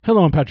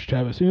Hello, I'm Patrick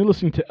Travis, and you're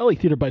listening to LA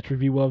Theater Bites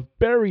review of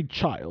Buried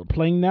Child,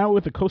 playing now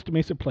at the Costa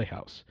Mesa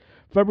Playhouse,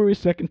 February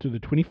 2nd through the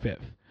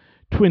 25th,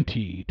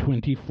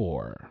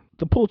 2024.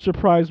 The Pulitzer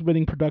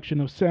Prize-winning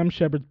production of Sam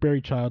Shepard's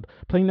Buried Child,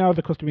 playing now at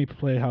the Costa Mesa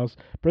Playhouse,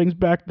 brings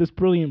back this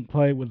brilliant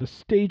play with a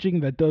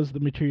staging that does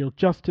the material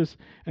justice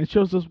and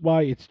shows us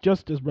why it's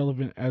just as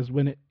relevant as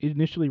when it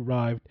initially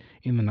arrived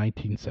in the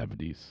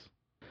 1970s.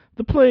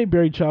 The play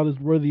Buried Child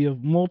is worthy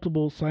of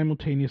multiple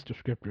simultaneous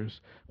descriptors,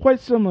 quite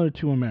similar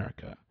to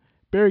America.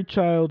 Buried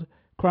Child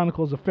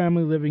chronicles a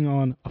family living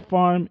on a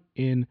farm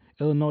in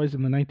Illinois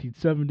in the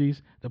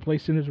 1970s. The play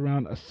centers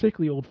around a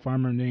sickly old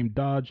farmer named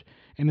Dodge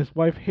and his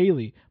wife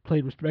Haley,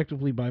 played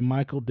respectively by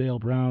Michael Dale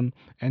Brown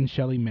and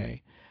Shelley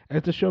May.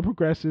 As the show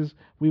progresses,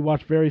 we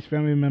watch various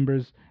family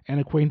members and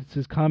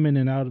acquaintances come in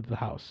and out of the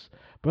house.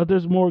 But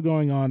there's more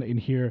going on in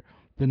here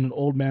than an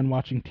old man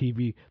watching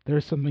TV.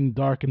 There's something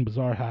dark and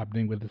bizarre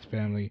happening with his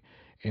family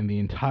and the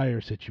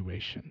entire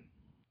situation.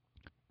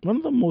 One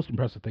of the most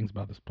impressive things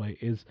about this play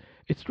is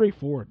its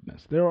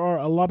straightforwardness. There are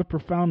a lot of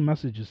profound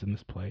messages in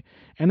this play,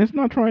 and it's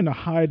not trying to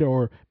hide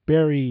or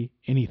bury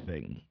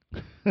anything.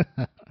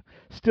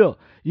 Still,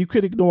 you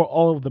could ignore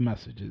all of the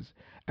messages,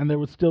 and there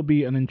would still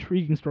be an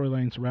intriguing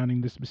storyline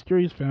surrounding this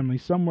mysterious family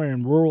somewhere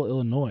in rural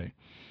Illinois.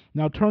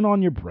 Now turn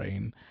on your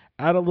brain,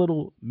 add a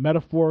little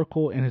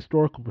metaphorical and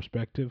historical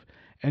perspective,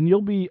 and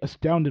you'll be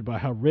astounded by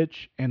how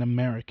rich and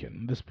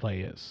American this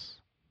play is.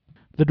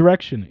 The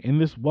direction. In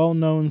this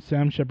well-known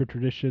Sam Shepard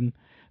tradition,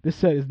 this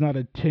set is not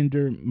a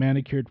tender,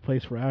 manicured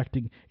place for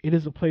acting. It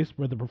is a place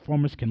where the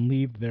performers can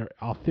leave their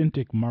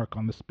authentic mark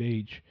on the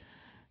stage.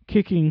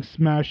 Kicking,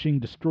 smashing,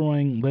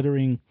 destroying,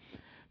 littering.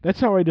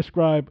 That's how I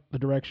describe the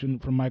direction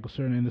from Michael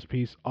Cera in this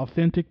piece.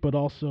 Authentic, but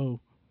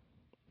also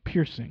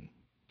piercing.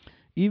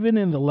 Even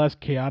in the less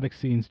chaotic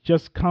scenes,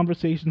 just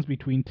conversations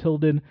between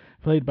Tilden,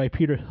 played by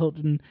Peter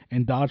Hilton,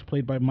 and Dodge,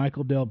 played by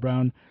Michael Dale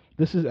Brown,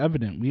 this is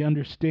evident. We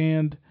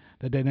understand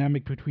the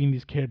dynamic between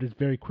these characters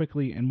very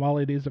quickly, and while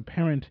it is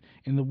apparent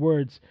in the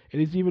words, it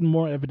is even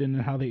more evident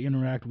in how they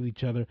interact with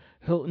each other.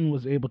 Hilton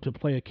was able to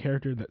play a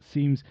character that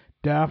seems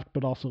daft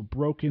but also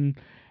broken,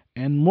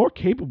 and more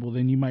capable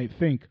than you might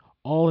think,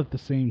 all at the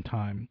same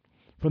time.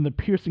 From the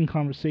piercing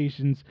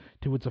conversations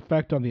to its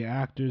effect on the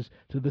actors,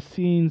 to the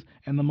scenes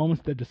and the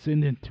moments that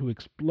descend into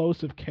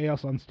explosive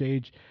chaos on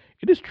stage,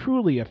 it is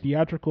truly a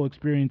theatrical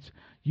experience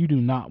you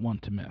do not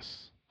want to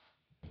miss.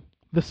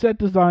 The set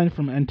design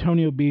from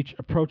Antonio Beach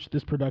approached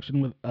this production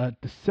with a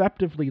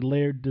deceptively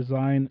layered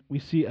design. We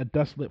see a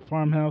desolate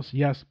farmhouse,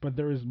 yes, but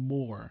there is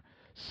more.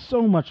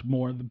 So much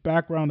more. The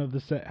background of the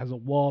set has a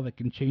wall that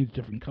can change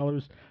different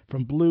colors,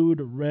 from blue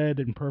to red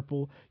and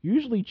purple,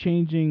 usually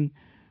changing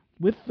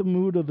with the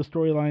mood of the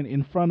storyline.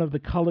 In front of the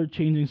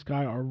color-changing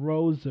sky are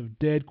rows of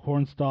dead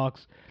corn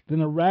stalks.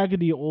 Then a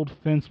raggedy old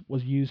fence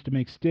was used to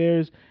make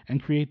stairs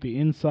and create the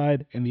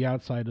inside and the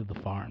outside of the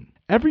farm.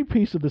 Every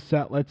piece of the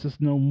set lets us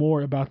know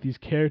more about these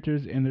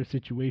characters and their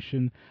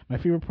situation. My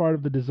favorite part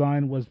of the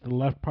design was the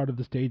left part of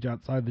the stage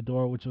outside the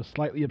door, which was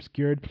slightly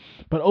obscured,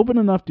 but open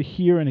enough to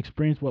hear and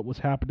experience what was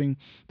happening.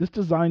 This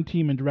design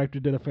team and director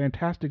did a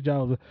fantastic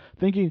job of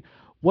thinking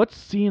what's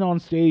seen on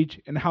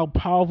stage and how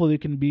powerful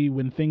it can be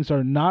when things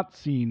are not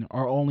seen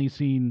or only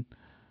seen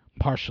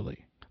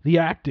partially. The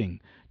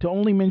acting. To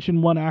only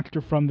mention one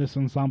actor from this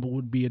ensemble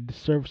would be a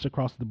disservice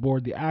across the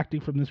board. The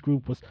acting from this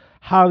group was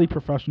highly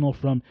professional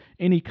from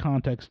any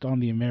context on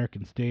the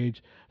American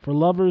stage. For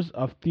lovers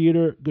of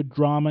theater, good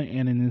drama,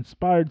 and an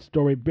inspired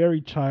story,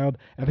 Buried Child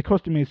at the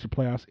Costa Mesa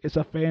Playhouse is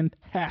a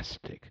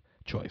fantastic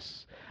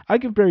choice. I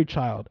give Buried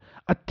Child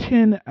a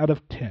 10 out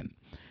of 10.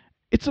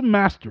 It's a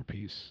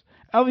masterpiece.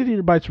 LA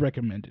Theater Bites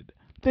recommended.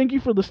 Thank you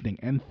for listening,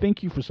 and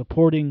thank you for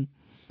supporting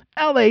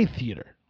LA Theater.